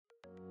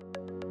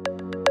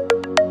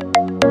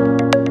Welcome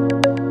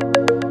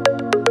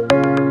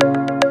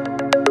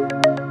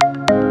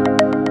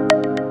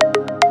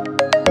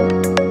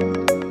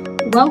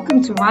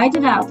to Ride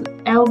It Out with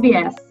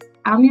LBS.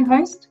 I'm your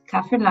host,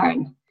 Catherine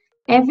Laren.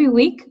 Every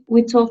week,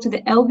 we talk to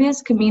the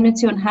LBS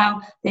community on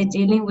how they're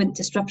dealing with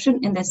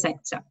disruption in their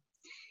sector.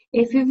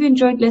 If you've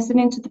enjoyed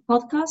listening to the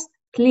podcast,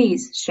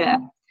 please share.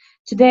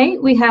 Today,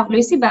 we have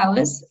Lucy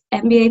Bowers,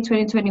 MBA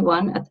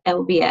 2021 at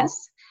LBS,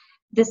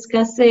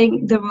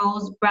 discussing the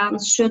roles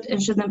brands should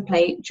and shouldn't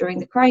play during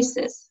the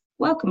crisis.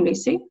 Welcome,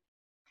 Lucy.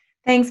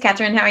 Thanks,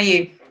 Catherine. How are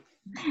you?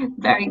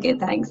 Very good,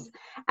 thanks.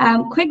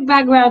 Quick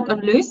background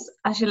on Luce,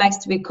 as she likes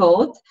to be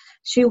called.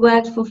 She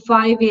worked for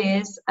 5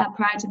 years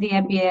prior to the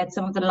MBA at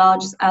some of the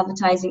largest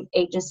advertising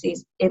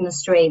agencies in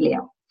Australia.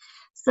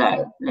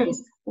 So,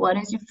 Luce, what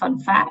is your fun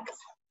fact?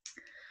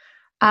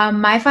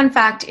 My fun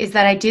fact is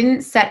that I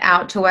didn't set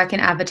out to work in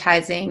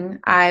advertising.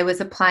 I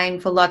was applying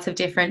for lots of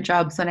different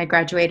jobs when I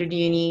graduated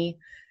uni,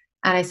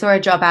 and I saw a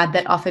job ad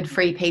that offered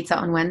free pizza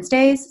on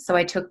Wednesdays. So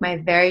I took my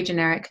very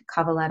generic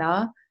cover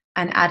letter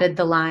and added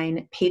the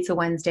line, "Pizza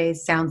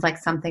Wednesdays sounds like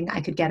something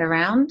I could get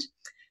around."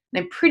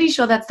 And I'm pretty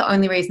sure that's the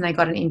only reason I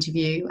got an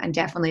interview, and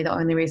definitely the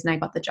only reason I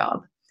got the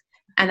job.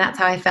 And that's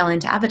how I fell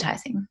into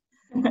advertising.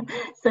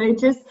 So it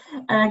just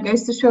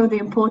goes to show the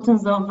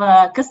importance of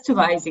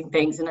customizing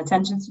things and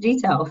attention to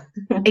detail.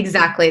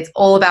 Exactly. It's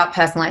all about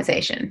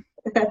personalization.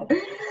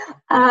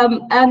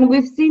 And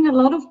we've seen a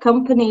lot of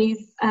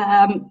companies,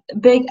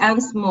 big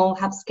and small,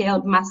 have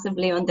scaled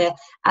massively on their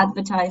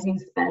advertising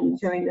spend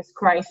during this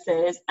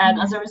crisis.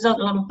 And as a result,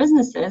 a lot of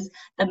businesses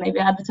that maybe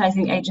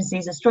advertising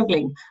agencies are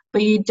struggling.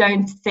 But you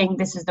don't think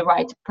this is the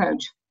right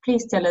approach.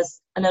 Please tell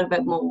us a little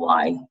bit more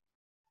why.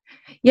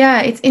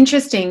 Yeah, it's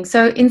interesting.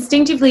 So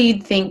instinctively,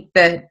 you'd think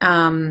that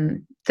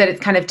that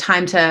it's kind of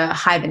time to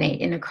hibernate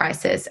in a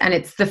crisis, and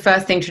it's the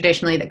first thing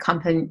traditionally that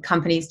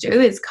companies do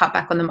is cut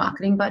back on the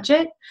marketing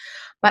budget.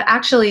 But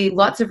actually,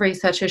 lots of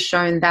research has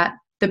shown that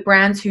the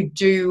brands who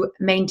do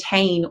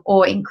maintain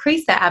or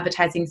increase their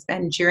advertising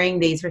spend during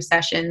these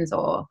recessions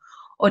or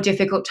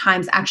difficult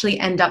times actually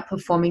end up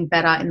performing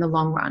better in the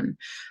long run.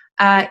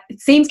 It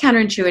seems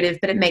counterintuitive,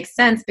 but it makes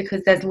sense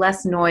because there's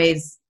less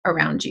noise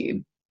around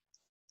you.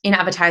 In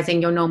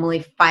advertising, you're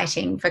normally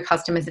fighting for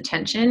customers'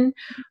 attention.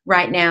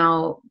 Right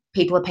now,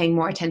 people are paying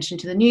more attention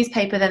to the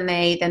newspaper than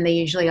they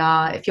usually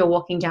are. If you're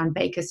walking down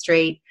Baker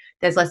Street,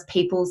 there's less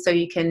people, so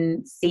you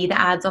can see the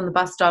ads on the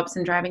bus stops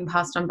and driving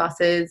past on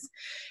buses.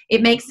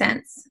 It makes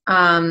sense.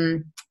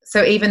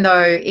 So even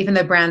though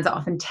brands are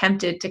often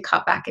tempted to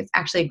cut back, it's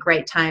actually a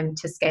great time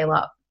to scale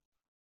up.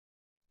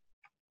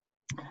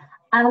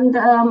 And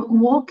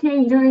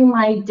walking during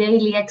my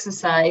daily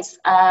exercise,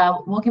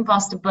 walking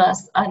past the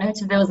bus, I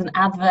noticed there was an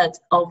advert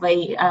of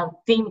a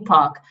theme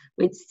park,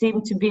 which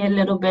seemed to be a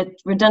little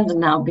bit redundant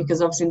now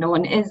because obviously no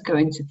one is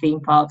going to theme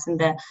parks and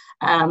they're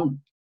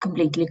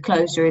completely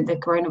closed during the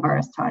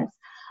coronavirus times.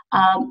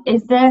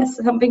 Is there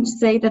something to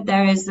say that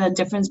there is a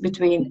difference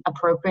between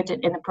appropriate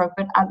and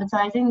inappropriate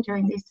advertising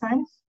during these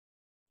times?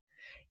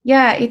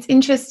 Yeah, it's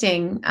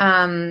interesting.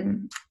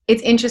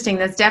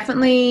 There's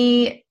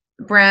definitely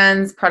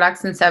brands,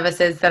 products and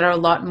services that are a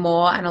lot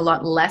more and a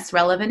lot less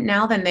relevant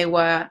now than they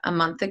were a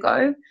month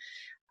ago.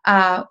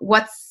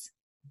 What's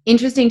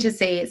interesting to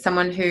see as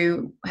someone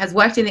who has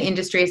worked in the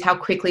industry is how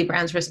quickly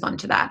brands respond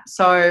to that.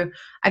 So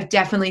I've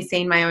definitely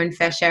seen my own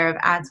fair share of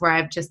ads where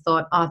I've just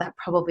thought, oh, that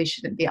probably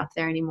shouldn't be up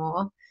there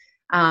anymore.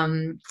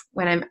 When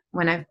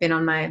I've been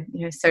on my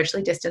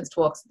socially distanced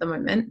walks at the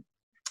moment.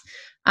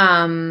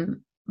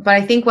 But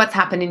I think what's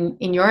happened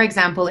in your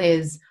example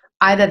is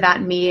either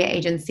that media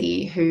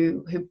agency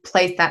who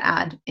placed that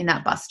ad in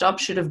that bus stop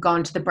should have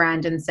gone to the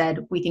brand and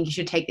said, we think you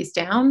should take this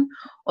down,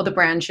 or the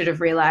brand should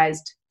have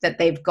realized that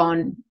they've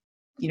gone,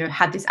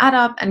 had this ad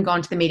up and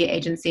gone to the media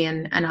agency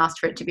and asked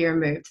for it to be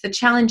removed. The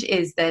challenge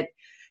is that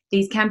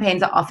these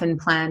campaigns are often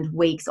planned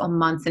weeks or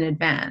months in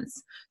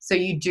advance. So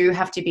you do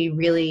have to be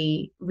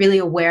really, really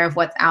aware of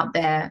what's out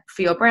there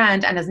for your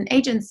brand. And as an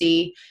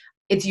agency,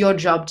 it's your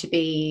job to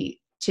be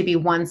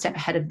one step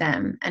ahead of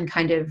them and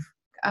kind of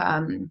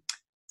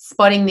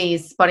spotting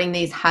these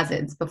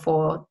hazards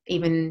before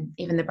even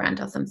the brand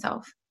does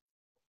themselves.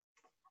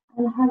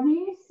 And have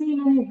you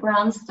seen any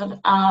brands that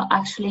are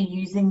actually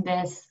using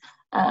this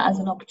as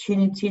an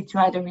opportunity to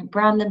either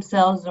rebrand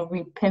themselves or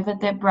repivot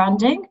their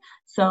branding?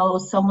 So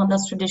someone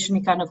that's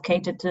traditionally kind of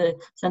catered to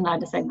some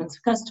either segments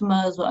of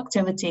customers or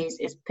activities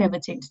is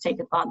pivoting to take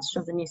advantage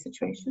of the new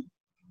situation?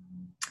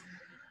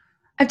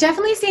 I've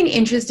definitely seen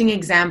interesting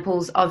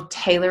examples of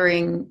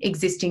tailoring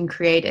existing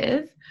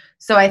creative.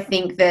 So I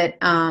think that,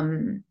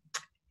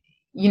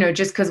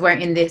 just because we're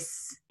in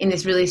this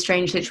really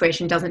strange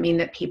situation doesn't mean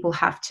that people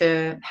have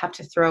to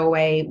throw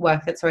away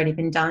work that's already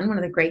been done. One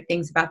of the great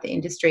things about the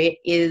industry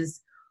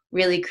is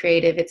really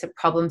creative. It's a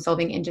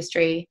problem-solving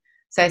industry.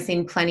 So I've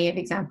seen plenty of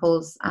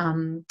examples.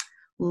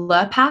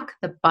 Lurpak,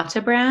 the butter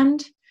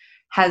brand,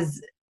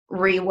 has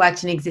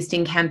reworked an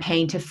existing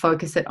campaign to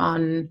focus it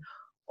on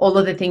all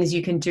of the things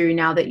you can do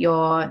now that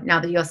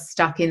you're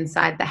stuck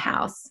inside the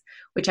house,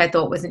 which I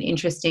thought was an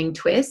interesting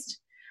twist.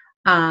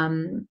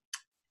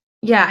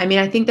 Yeah, I mean,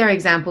 I think there are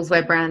examples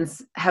where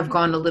brands have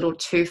gone a little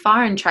too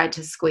far and tried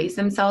to squeeze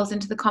themselves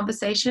into the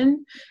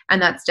conversation,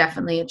 and that's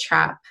definitely a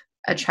trap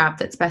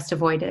that's best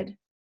avoided.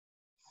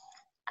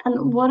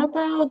 And what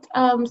about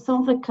some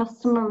of the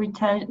customer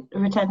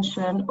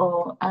retention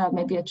or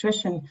maybe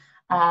attrition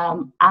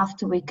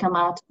after we come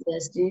out of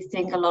this? Do you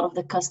think a lot of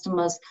the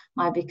customers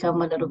might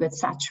become a little bit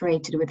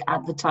saturated with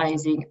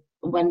advertising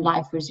when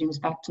life resumes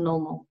back to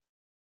normal?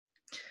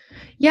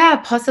 Yeah,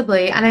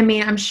 possibly. And I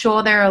mean, I'm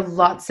sure there are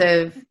lots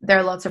of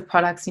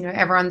products,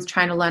 everyone's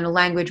trying to learn a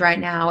language right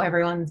now.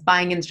 Everyone's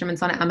buying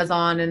instruments on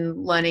Amazon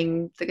and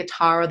learning the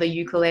guitar or the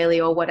ukulele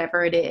or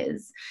whatever it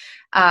is.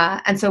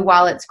 And so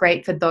while it's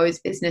great for those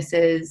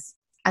businesses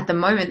at the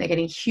moment, they're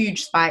getting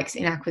huge spikes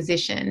in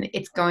acquisition.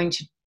 It's going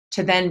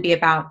to then be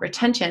about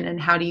retention and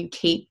how do you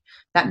keep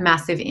that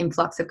massive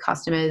influx of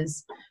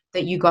customers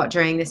that you got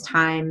during this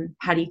time?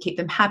 How do you keep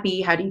them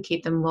happy? How do you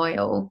keep them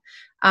loyal?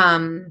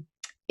 Um,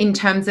 in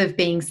terms of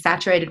being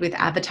saturated with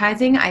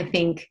advertising, I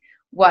think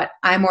what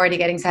I'm already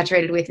getting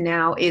saturated with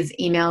now is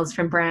emails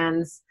from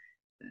brands,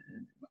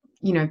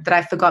 that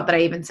I forgot that I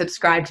even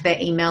subscribed to their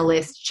email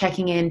list,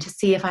 checking in to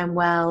see if I'm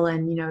well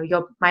and,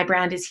 my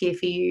brand is here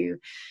for you.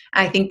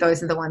 I think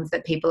those are the ones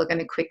that people are going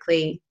to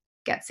quickly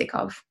get sick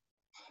of.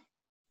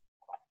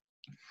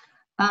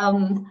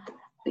 Um,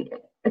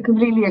 I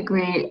completely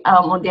agree.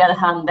 On the other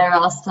hand, there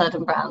are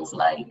certain brands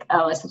like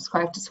I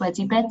subscribe to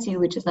Sweaty Betty,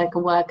 which is like a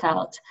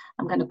workout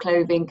kind of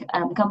clothing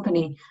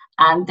company,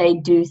 and they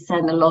do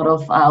send a lot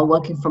of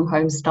working from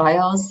home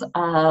styles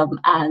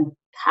and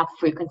have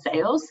frequent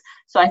sales.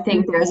 So I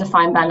think there is a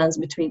fine balance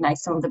between like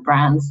some of the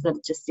brands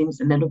that just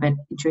seems a little bit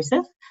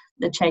intrusive,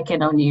 that check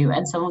in on you,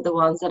 and some of the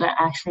ones that are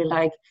actually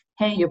like,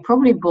 hey, you're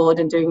probably bored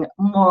and doing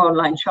more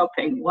online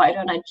shopping. Why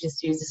don't I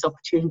just use this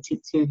opportunity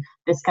to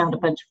discount a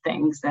bunch of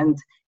things and,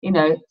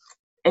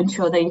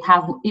 ensure that you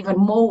have even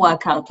more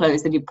workout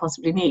clothes than you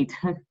possibly need?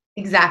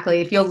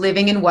 Exactly. If you're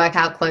living in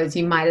workout clothes,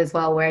 you might as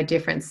well wear a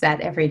different set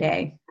every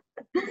day.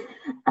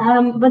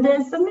 But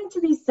there's something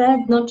to be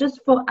said, not just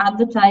for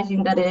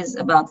advertising that is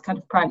about kind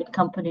of private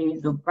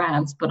companies or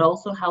brands, but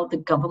also how the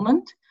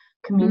government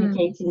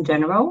communicates in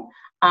general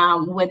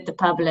with the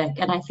public.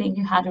 And I think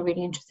you had a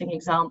really interesting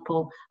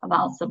example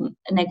about some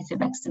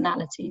negative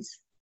externalities.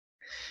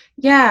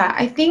 Yeah,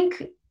 I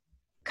think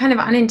kind of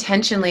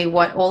unintentionally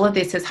what all of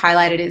this has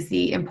highlighted is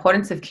the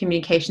importance of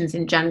communications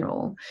in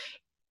general.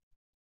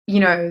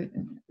 The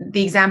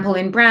example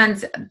in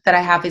brands that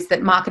I have is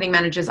that marketing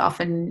managers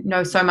often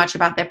know so much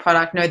about their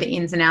product, know the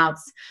ins and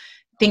outs,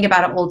 think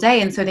about it all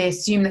day. And so they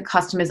assume that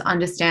customers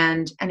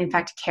understand and, in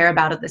fact, care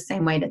about it the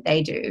same way that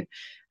they do.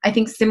 I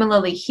think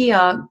similarly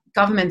here,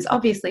 governments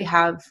obviously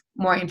have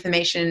more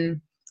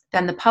information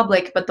than the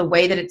public, but the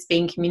way that it's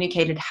being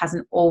communicated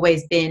hasn't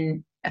always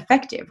been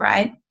effective,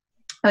 right?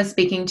 I was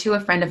speaking to a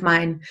friend of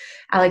mine,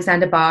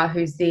 Alexander Barr,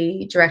 who's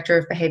the director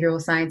of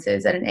behavioral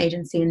sciences at an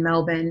agency in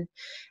Melbourne,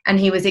 and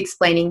he was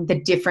explaining the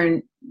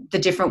different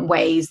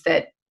ways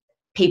that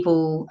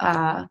people,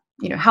 how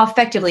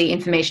effectively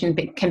information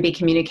can be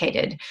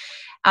communicated.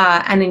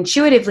 And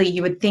intuitively,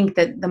 you would think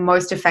that the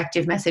most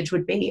effective message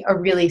would be a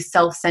really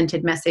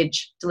self-centered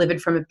message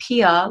delivered from a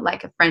peer,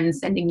 like a friend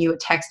sending you a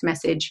text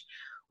message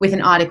with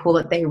an article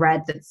that they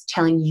read that's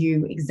telling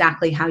you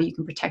exactly how you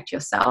can protect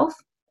yourself.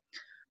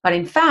 But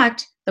in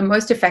fact, the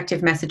most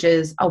effective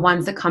messages are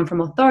ones that come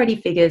from authority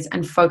figures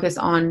and focus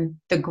on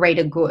the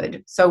greater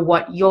good. So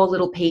what your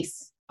little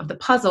piece of the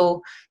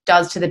puzzle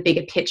does to the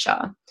bigger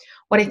picture.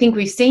 What I think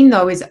we've seen,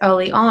 though, is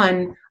early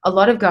on, a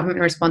lot of government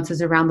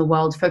responses around the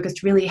world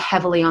focused really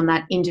heavily on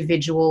that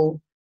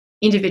individual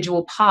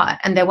part,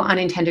 and there were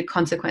unintended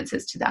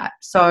consequences to that.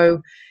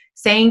 So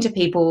saying to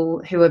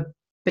people who are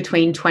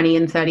between 20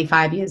 and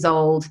 35 years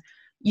old,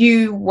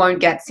 you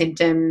won't get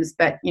symptoms,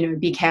 but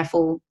be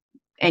careful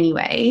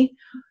anyway,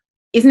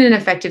 isn't an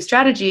effective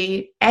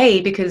strategy,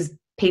 because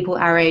people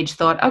our age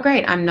thought, oh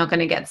great, I'm not going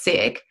to get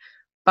sick,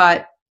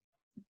 but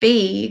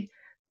B,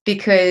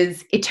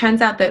 because it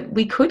turns out that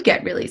we could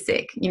get really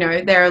sick.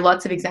 There are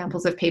lots of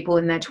examples of people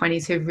in their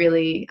 20s who've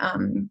really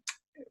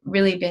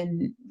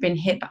been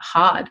hit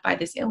hard by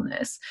this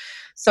illness.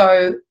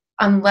 So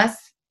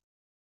unless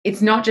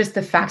it's not just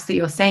the facts that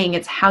you're saying,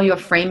 it's how you're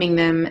framing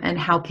them and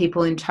how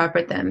people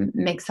interpret them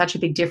makes such a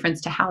big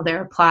difference to how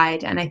they're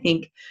applied. And I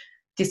think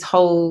this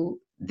whole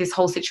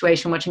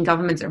situation, watching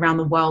governments around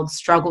the world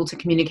struggle to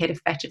communicate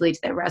effectively to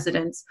their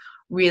residents,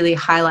 really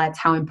highlights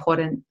how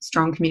important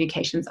strong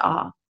communications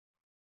are.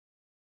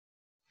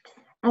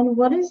 And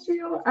what is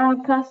your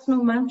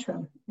personal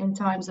mantra in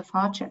times of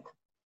hardship?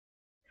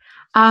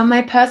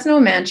 My personal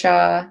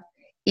mantra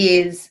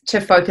is to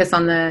focus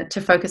on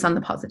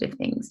the positive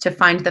things, to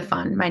find the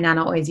fun. My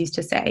nana always used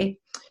to say.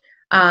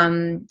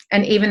 And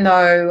even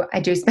though I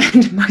do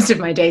spend most of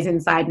my days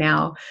inside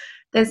now,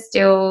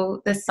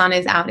 the sun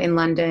is out in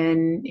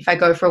London. If I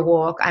go for a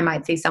walk, I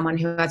might see someone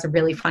who has a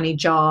really funny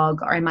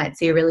jog, or I might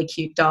see a really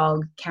cute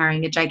dog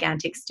carrying a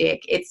gigantic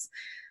stick. It's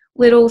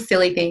little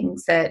silly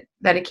things that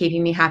are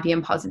keeping me happy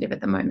and positive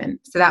at the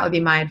moment. So that would be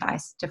my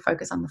advice, to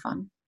focus on the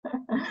fun.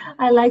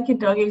 I like your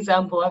dog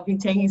example. I've been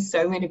taking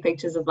so many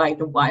pictures of like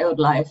the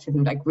wildlife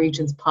in like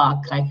Regent's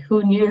Park. Like,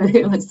 who knew?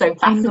 It was so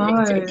I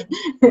fascinating.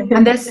 know.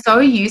 And they're so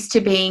used to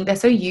being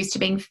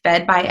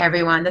fed by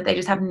everyone that they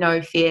just have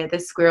no fear. The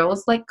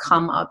squirrels like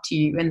come up to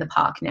you in the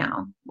park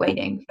now,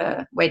 waiting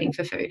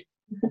for food.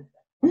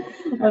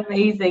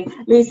 Amazing.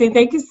 Lucy,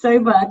 thank you so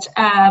much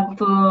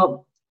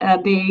for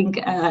being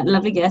a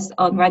lovely guest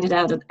on Write It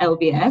Out at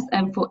LBS.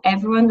 And for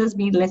everyone that's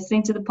been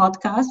listening to the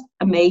podcast,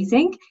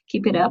 amazing.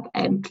 Keep it up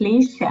and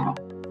please share.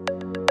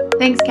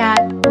 Thanks,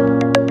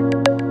 Kat.